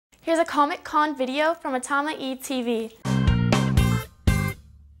Here's a Comic Con video from Atamaii TV.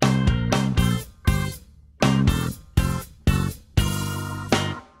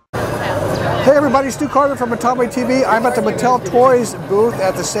 Hey everybody, Stu Carter from Atamaii TV. I'm at the Mattel Toys booth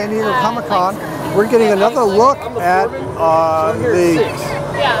at the San Diego Comic Con. We're getting another look at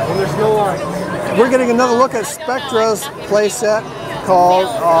Spectra's playset called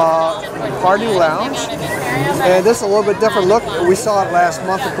Party Lounge. And this is a little bit different look. We saw it last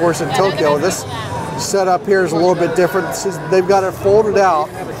month, of course, in Tokyo. This setup here is a little bit different. They've got it folded out,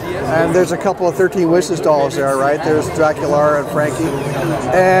 and there's a couple of 13 Wishes dolls there, right? There's Dracula and Frankie.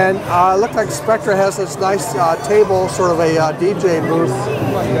 And it looked like Spectra has this nice table, sort of a DJ booth.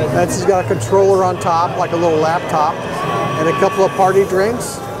 And she's got a controller on top, like a little laptop, and a couple of party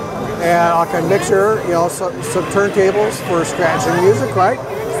drinks, and like a mixer, you know, some turntables for scratching music, right?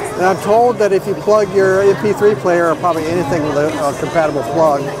 And I'm told that if you plug your MP3 player, or probably anything with a compatible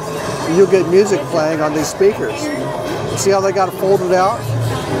plug, you'll get music playing on these speakers. See how they got it folded out?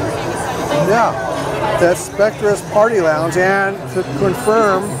 Yeah, that's Spectra's Party Lounge, and to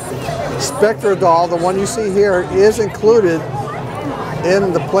confirm, Spectra doll, the one you see here, is included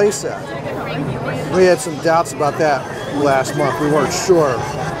in the playset. We had some doubts about that last month. We weren't sure,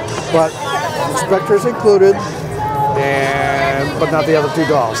 but Spectra's included, but not the other two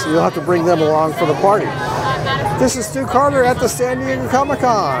dolls. So you'll have to bring them along for the party. This is Stu Carter at the San Diego Comic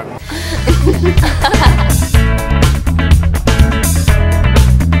Con.